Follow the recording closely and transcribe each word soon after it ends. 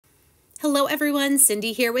Hello everyone,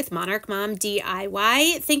 Cindy here with Monarch Mom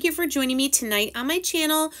DIY. Thank you for joining me tonight on my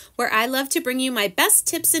channel where I love to bring you my best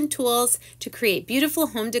tips and tools to create beautiful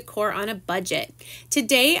home decor on a budget.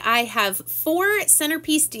 Today I have 4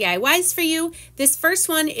 centerpiece DIYs for you. This first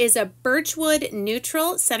one is a birchwood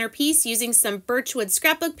neutral centerpiece using some birchwood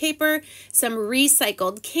scrapbook paper, some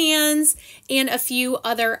recycled cans, and a few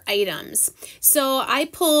other items. So I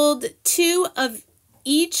pulled 2 of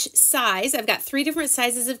each size. I've got 3 different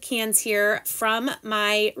sizes of cans here from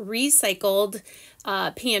my recycled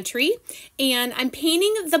pantry, and I'm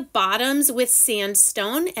painting the bottoms with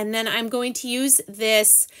sandstone, and then I'm going to use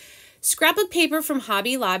this scrapbook paper from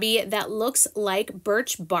Hobby Lobby that looks like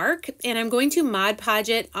birch bark, and I'm going to Mod Podge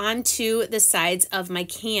it onto the sides of my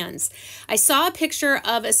cans. I saw a picture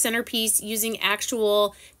of a centerpiece using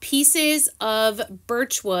actual pieces of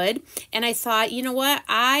birchwood, and I thought, you know what,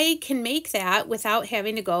 I can make that without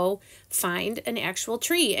having to go find an actual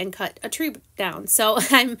tree and cut a tree down. So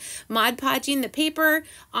I'm Mod Podging the paper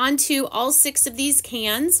onto all 6 of these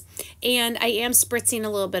cans, and I am spritzing a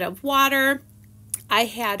little bit of water. I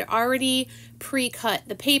had already pre-cut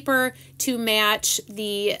the paper to match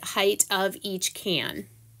the height of each can.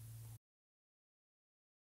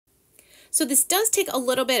 So this does take a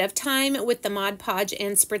little bit of time with the Mod Podge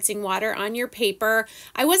and spritzing water on your paper.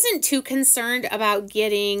 I wasn't too concerned about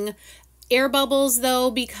getting air bubbles though,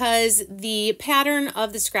 because the pattern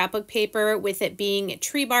of the scrapbook paper, with it being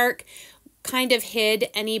tree bark, kind of hid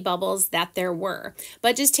any bubbles that there were.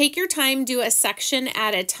 But just take your time, do a section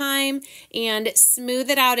at a time, and smooth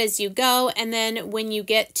it out as you go. And then when you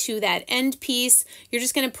get to that end piece, you're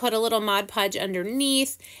just going to put a little Mod Podge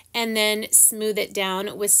underneath and then smooth it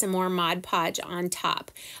down with some more Mod Podge on top.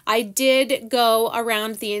 I did go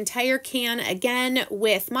around the entire can again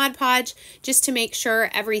with Mod Podge just to make sure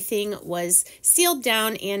everything was sealed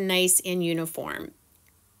down and nice and uniform.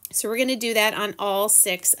 So we're going to do that on all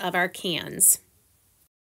 6 of our cans.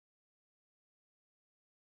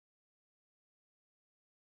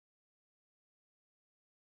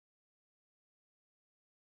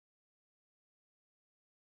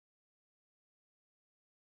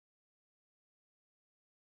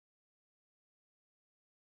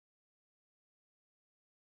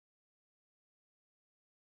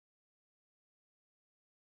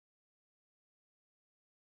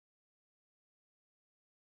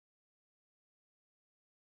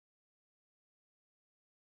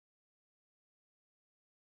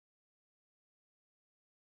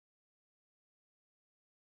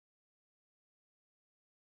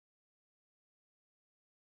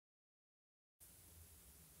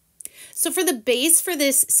 So for the base for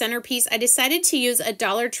this centerpiece, I decided to use a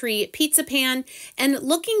Dollar Tree pizza pan, and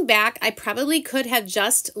looking back, I probably could have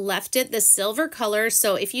just left it the silver color.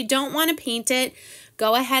 So if you don't want to paint it,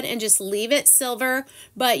 go ahead and just leave it silver.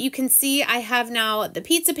 But you can see I have now the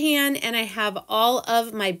pizza pan and I have all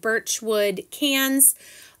of my birchwood cans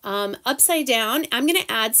upside down. I'm going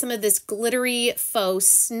to add some of this glittery faux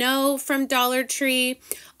snow from Dollar Tree.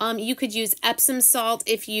 You could use Epsom salt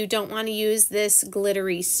if you don't want to use this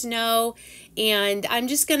glittery snow. And I'm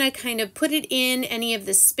just going to kind of put it in any of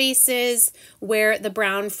the spaces where the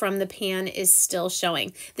brown from the pan is still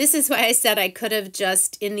showing. This is why I said I could have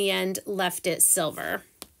just, in the end, left it silver.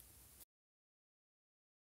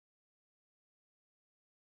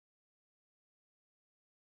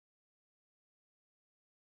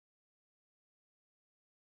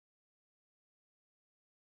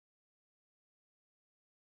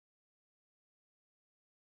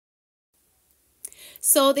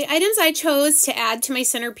 So the items I chose to add to my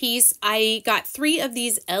centerpiece, I got 3 of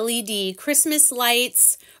these LED Christmas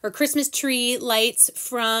lights or Christmas tree lights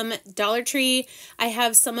from Dollar Tree. I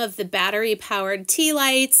have some of the battery powered tea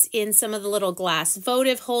lights in some of the little glass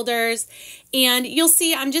votive holders. And you'll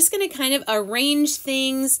see I'm just going to kind of arrange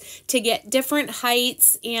things to get different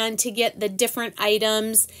heights and to get the different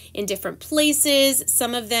items in different places.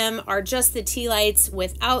 Some of them are just the tea lights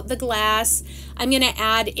without the glass. I'm going to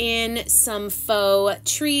add in some faux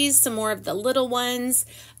trees, some more of the little ones,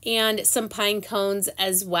 and some pine cones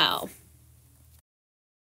as well.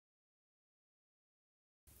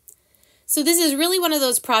 So this is really one of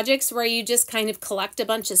those projects where you just kind of collect a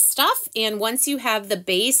bunch of stuff, and once you have the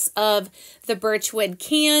base of the birchwood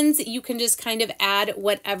cans, you can just kind of add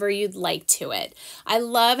whatever you'd like to it. I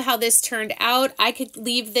love how this turned out. I could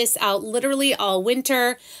leave this out literally all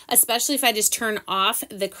winter, especially if I just turn off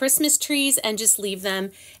the Christmas trees and just leave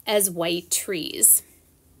them as white trees.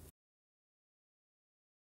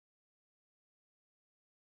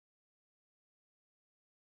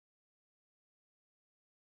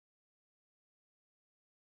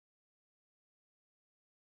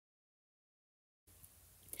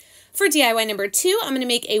 For DIY number 2, I'm going to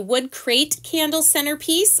make a wood crate candle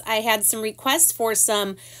centerpiece. I had some requests for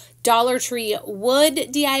some Dollar Tree wood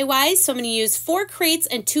DIYs, so I'm going to use 4 crates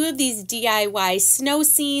and 2 of these DIY snow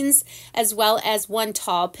scenes, as well as 1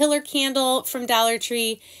 tall pillar candle from Dollar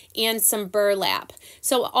Tree and some burlap.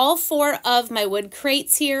 So all 4 of my wood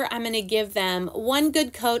crates here, I'm going to give them 1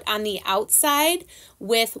 good coat on the outside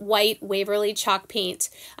with white Waverly chalk paint.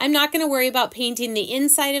 I'm not going to worry about painting the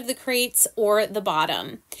inside of the crates or the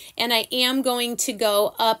bottom. And I am going to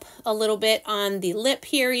go up a little bit on the lip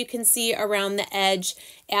here. You can see around the edge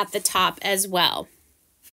at the top as well.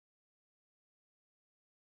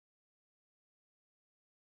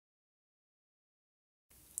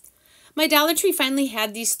 My Dollar Tree finally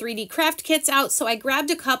had these 3D craft kits out, so I grabbed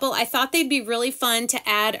a couple. I thought they'd be really fun to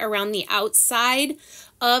add around the outside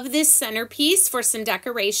of this centerpiece for some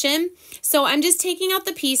decoration. So I'm just taking out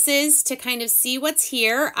the pieces to kind of see what's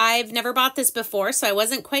here. I've never bought this before, so I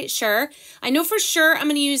wasn't quite sure. I know for sure I'm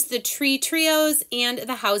going to use the tree trios and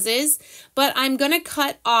the houses, but I'm going to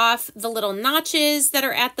cut off the little notches that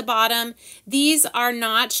are at the bottom. These are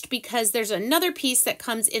notched because there's another piece that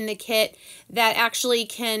comes in the kit that actually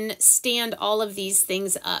can stand all of these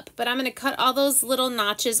things up. But I'm going to cut all those little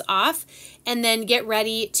notches off and then get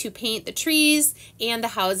ready to paint the trees and the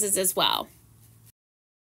houses as well.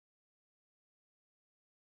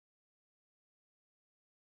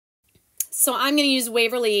 So I'm going to use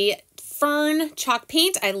Waverly Fern chalk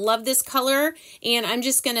paint. I love this color, and I'm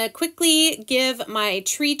just going to quickly give my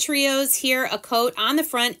tree trios here a coat on the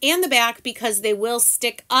front and the back because they will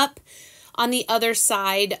stick up on the other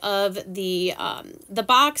side of the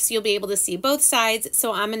box. You'll be able to see both sides,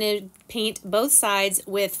 so I'm going to paint both sides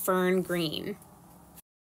with fern green.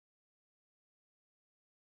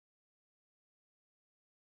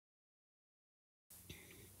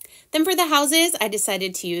 Then for the houses, I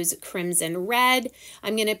decided to use crimson red.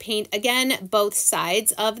 I'm going to paint, again, both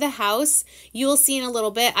sides of the house. You will see in a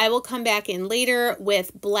little bit, I will come back in later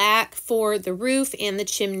with black for the roof and the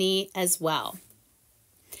chimney as well.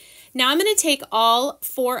 Now I'm going to take all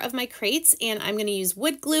 4 of my crates and I'm going to use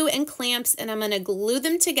wood glue and clamps, and I'm going to glue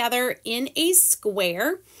them together in a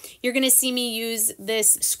square. You're going to see me use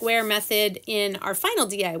this square method in our final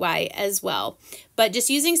DIY as well. But just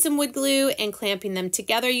using some wood glue and clamping them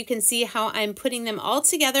together, you can see how I'm putting them all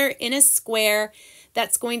together in a square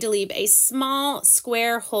that's going to leave a small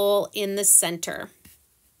square hole in the center.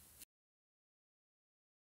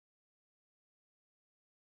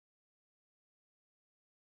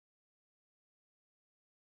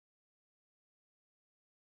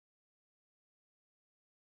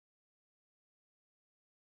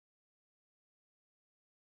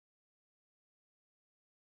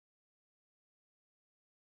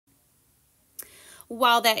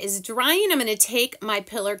 While that is drying, I'm going to take my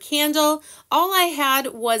pillar candle. All I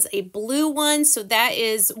had was a blue one, so that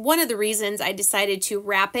is one of the reasons I decided to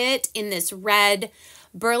wrap it in this red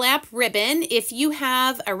burlap ribbon. If you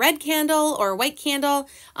have a red candle or a white candle,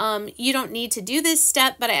 you don't need to do this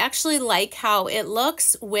step, but I actually like how it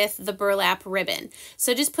looks with the burlap ribbon.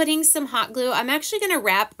 So just putting some hot glue, I'm actually going to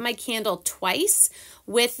wrap my candle twice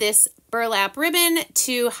with this burlap ribbon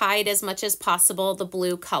to hide as much as possible the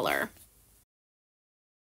blue color.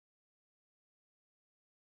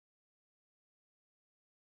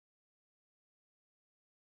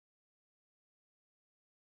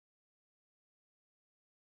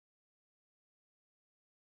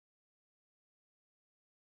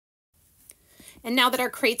 And now that our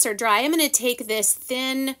crates are dry, I'm going to take this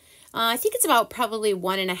thin, I think it's about probably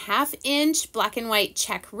 1.5 inch black and white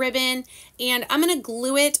check ribbon, and I'm going to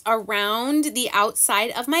glue it around the outside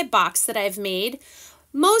of my box that I've made,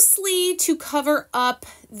 mostly to cover up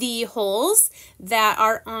the holes that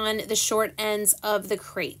are on the short ends of the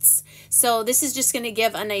crates. So this is just going to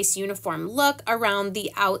give a nice uniform look around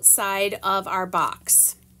the outside of our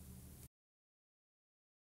box.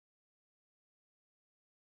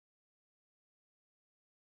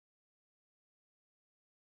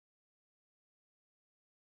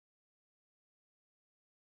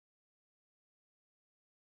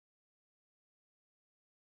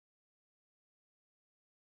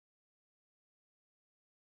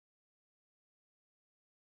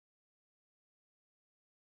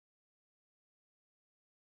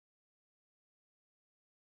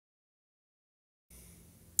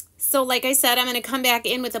 So like I said, I'm going to come back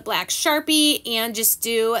in with a black Sharpie and just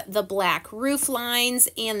do the black roof lines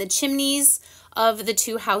and the chimneys of the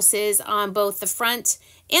 2 houses on both the front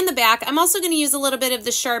and the back. I'm also going to use a little bit of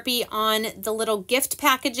the Sharpie on the little gift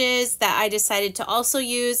packages that I decided to also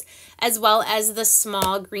use, as well as the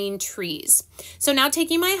small green trees. So now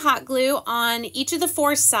taking my hot glue on each of the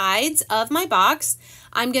 4 sides of my box,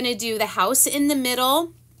 I'm going to do the house in the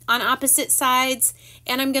middle on opposite sides,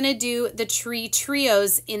 and I'm going to do the tree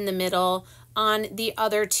trios in the middle on the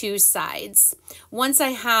other two sides. Once I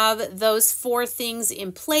have those 4 things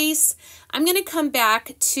in place, I'm going to come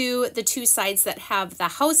back to the 2 sides that have the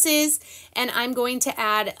houses, and I'm going to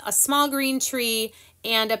add a small green tree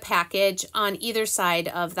and a package on either side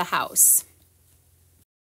of the house.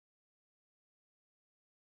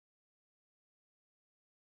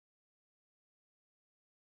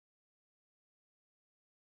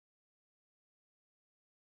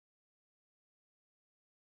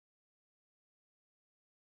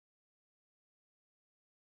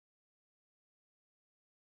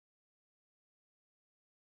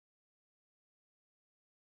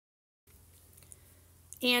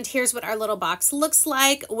 And here's what our little box looks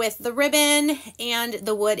like with the ribbon and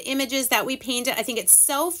the wood images that we painted. I think it's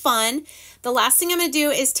so fun. The last thing I'm going to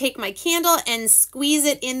do is take my candle and squeeze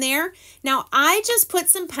it in there. Now, I just put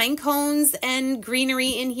some pine cones and greenery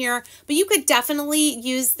in here, but you could definitely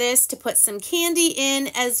use this to put some candy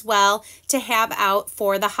in as well to have out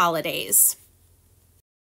for the holidays.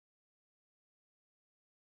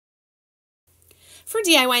 For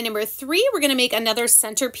DIY number 3, we're going to make another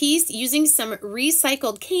centerpiece using some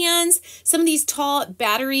recycled cans, some of these tall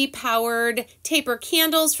battery-powered taper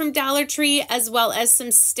candles from Dollar Tree, as well as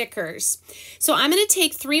some stickers. So I'm going to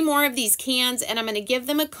take 3 more of these cans and I'm going to give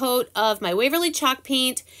them a coat of my Waverly chalk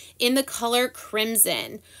paint in the color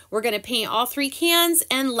crimson. We're going to paint all 3 cans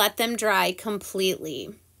and let them dry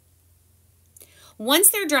completely. Once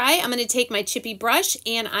they're dry, I'm going to take my chippy brush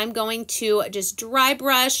and I'm going to just dry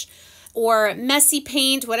brush or messy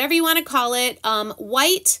paint, whatever you want to call it,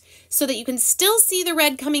 white, so that you can still see the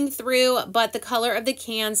red coming through, but the color of the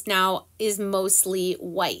cans now is mostly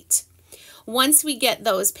white. Once we get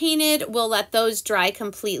those painted, we'll let those dry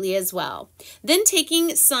completely as well. Then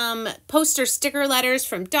taking some poster sticker letters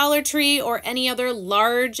from Dollar Tree or any other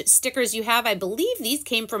large stickers you have, I believe these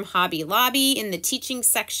came from Hobby Lobby in the teaching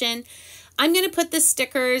section, I'm going to put the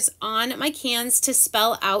stickers on my cans to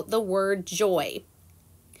spell out the word joy.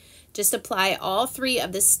 Just apply all 3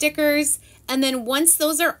 of the stickers, and then once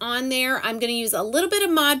those are on there, I'm going to use a little bit of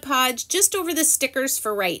Mod Podge just over the stickers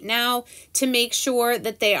for right now to make sure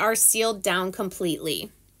that they are sealed down completely.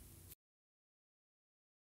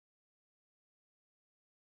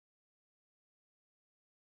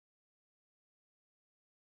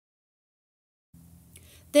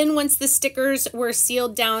 Then once the stickers were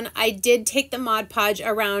sealed down, I did take the Mod Podge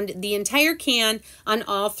around the entire can on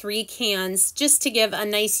all 3 cans just to give a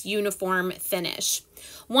nice uniform finish.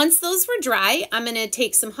 Once those were dry, I'm going to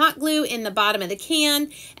take some hot glue in the bottom of the can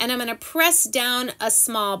and I'm going to press down a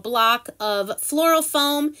small block of floral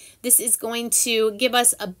foam. This is going to give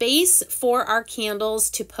us a base for our candles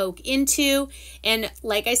to poke into. And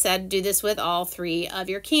like I said, do this with all 3 of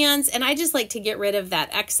your cans. And I just like to get rid of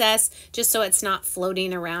that excess just so it's not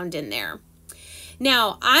floating around in there.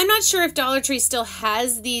 Now, I'm not sure if Dollar Tree still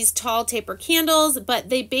has these tall taper candles,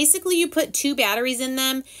 but they basically, you put 2 batteries in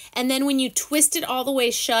them, and then when you twist it all the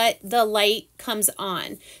way shut, the light comes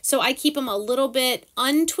on. So I keep them a little bit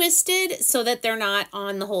untwisted so that they're not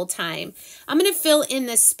on the whole time. I'm going to fill in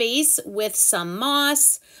this space with some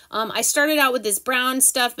moss. I started out with this brown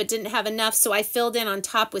stuff, but didn't have enough, so I filled in on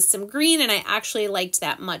top with some green, and I actually liked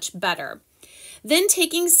that much better. Then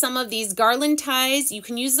taking some of these garland ties, you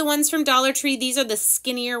can use the ones from Dollar Tree. These are the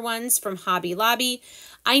skinnier ones from Hobby Lobby.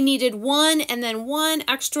 I needed 1 and then 1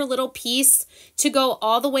 extra little piece to go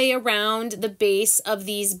all the way around the base of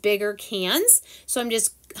these bigger cans. So I'm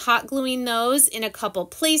just hot gluing those in a couple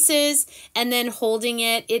places and then holding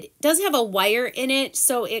it. It does have a wire in it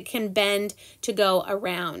so it can bend to go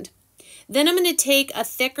around. Then I'm going to take a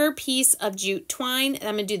thicker piece of jute twine and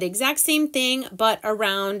I'm going to do the exact same thing but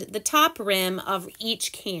around the top rim of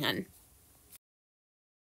each can.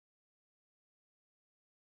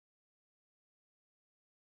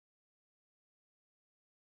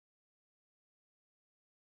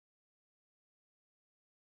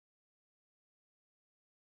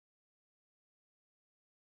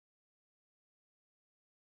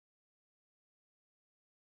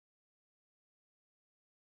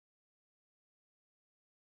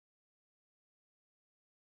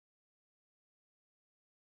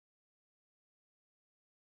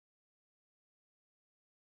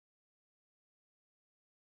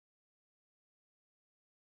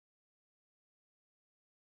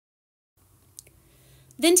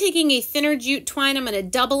 Then taking a thinner jute twine, I'm going to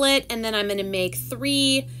double it and then I'm going to make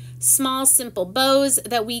 3 small simple bows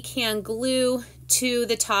that we can glue to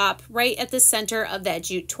the top right at the center of that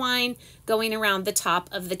jute twine going around the top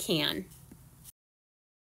of the can.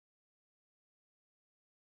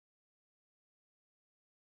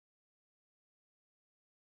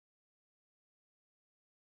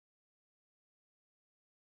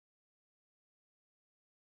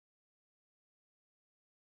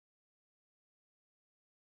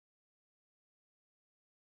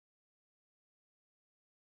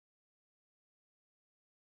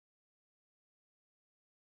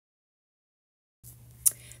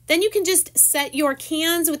 Then you can just set your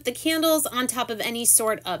cans with the candles on top of any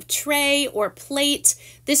sort of tray or plate.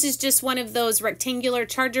 This is just one of those rectangular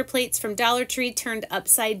charger plates from Dollar Tree turned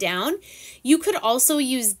upside down. You could also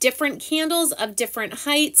use different candles of different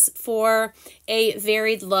heights for a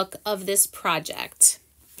varied look of this project.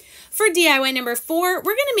 For DIY number 4, we're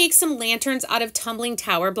going to make some lanterns out of tumbling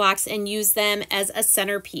tower blocks and use them as a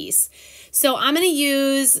centerpiece. So I'm going to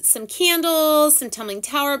use some candles, some tumbling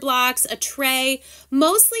tower blocks, a tray.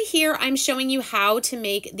 Mostly here I'm showing you how to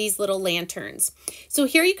make these little lanterns. So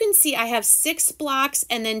here you can see I have 6 blocks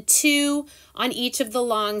and then 2 on each of the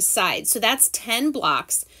long sides. So that's 10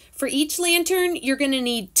 blocks. For each lantern, you're going to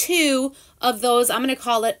need 2 of those, I'm going to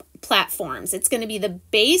call it platforms. It's going to be the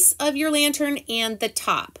base of your lantern and the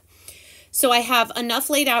top. So I have enough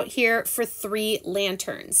laid out here for 3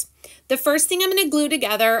 lanterns. The first thing I'm going to glue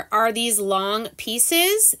together are these long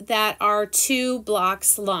pieces that are 2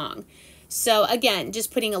 blocks long. So again,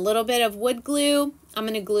 just putting a little bit of wood glue, I'm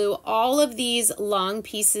going to glue all of these long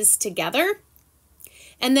pieces together.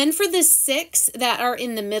 And then for the 6 that are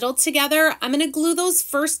in the middle together, I'm going to glue those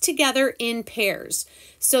first together in pairs.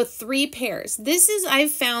 So 3 pairs. This is,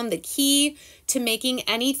 I've found, the key to making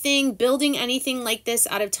anything, building anything like this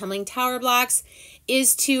out of tumbling tower blocks,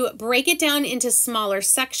 is to break it down into smaller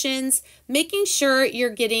sections, making sure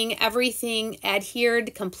you're getting everything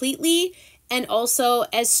adhered completely and also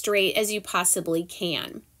as straight as you possibly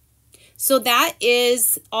can. So that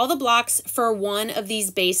is all the blocks for one of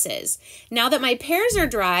these bases. Now that my pairs are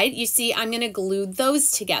dried, you see I'm going to glue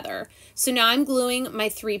those together. So now I'm gluing my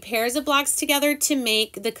 3 pairs of blocks together to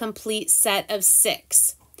make the complete set of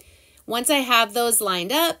 6. Once I have those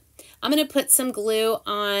lined up, I'm going to put some glue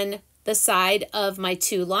on the side of my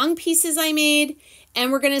 2 long pieces I made,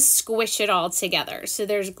 and we're going to squish it all together. So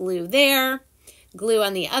there's glue there, glue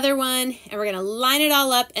on the other one, and we're going to line it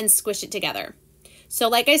all up and squish it together. So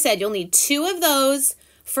like I said, you'll need 2 of those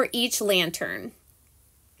for each lantern.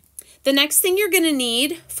 The next thing you're going to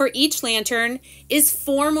need for each lantern is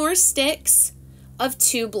 4 more sticks of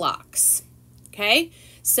 2 blocks. Okay,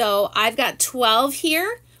 so I've got 12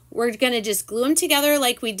 here. We're going to just glue them together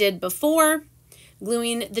like we did before,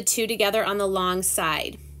 gluing the 2 together on the long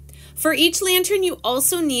side. For each lantern, you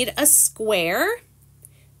also need a square.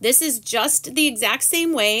 This is just the exact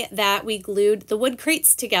same way that we glued the wood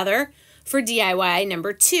crates together for DIY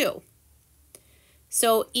number 2.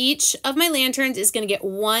 So each of my lanterns is going to get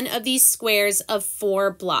one of these squares of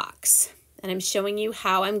 4 blocks. And I'm showing you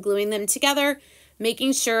how I'm gluing them together,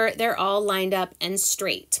 making sure they're all lined up and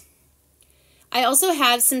straight. I also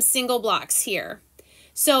have some single blocks here.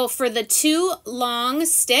 So for the 2 long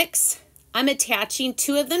sticks, I'm attaching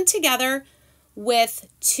 2 of them together with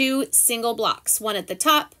 2 single blocks, one at the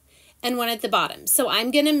top and one at the bottom. So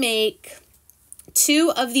I'm going to make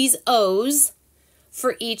 2 of these O's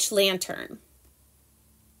for each lantern.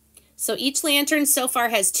 So each lantern so far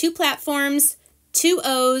has 2 platforms, 2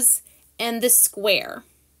 O's, and the square.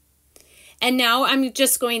 And now I'm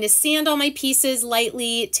just going to sand all my pieces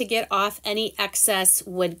lightly to get off any excess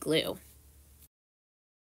wood glue.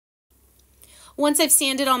 Once I've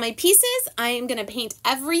sanded all my pieces, I am going to paint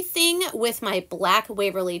everything with my black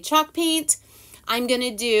Waverly chalk paint. I'm going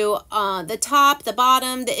to do the top, the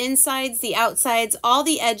bottom, the insides, the outsides, all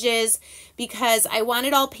the edges, because I want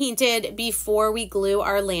it all painted before we glue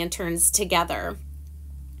our lanterns together.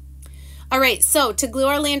 All right, so to glue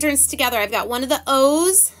our lanterns together, I've got one of the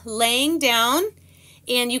O's laying down,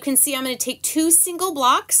 and you can see I'm going to take 2 single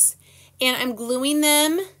blocks, and I'm gluing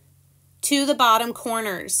them to the bottom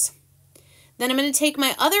corners. Then I'm going to take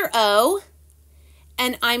my other O,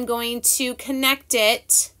 and I'm going to connect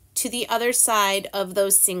it to the other side of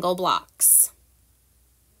those single blocks.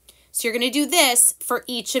 So you're going to do this for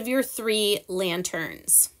each of your 3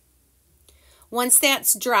 lanterns. Once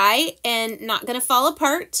that's dry and not going to fall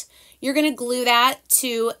apart, you're going to glue that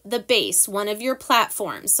to the base, one of your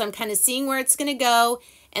platforms. So I'm kind of seeing where it's going to go,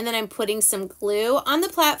 and then I'm putting some glue on the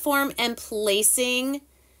platform and placing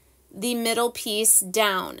the middle piece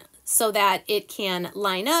down so that it can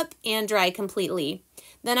line up and dry completely.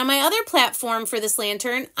 Then on my other platform for this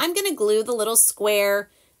lantern, I'm going to glue the little square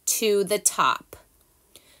to the top.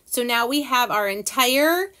 So now we have our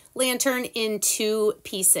entire lantern in 2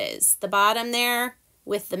 pieces. The bottom there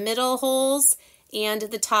with the middle holes and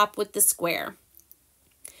the top with the square.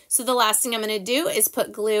 So the last thing I'm going to do is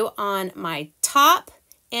put glue on my top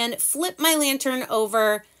and flip my lantern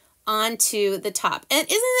over onto the top. And isn't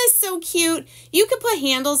this so cute? You could put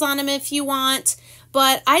handles on them if you want,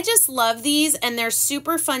 but I just love these and they're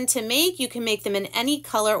super fun to make. You can make them in any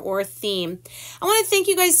color or theme. I want to thank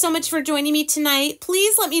you guys so much for joining me tonight.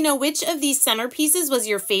 Please let me know which of these centerpieces was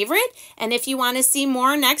your favorite, and if you want to see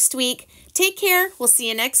more next week. Take care. We'll see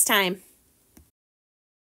you next time.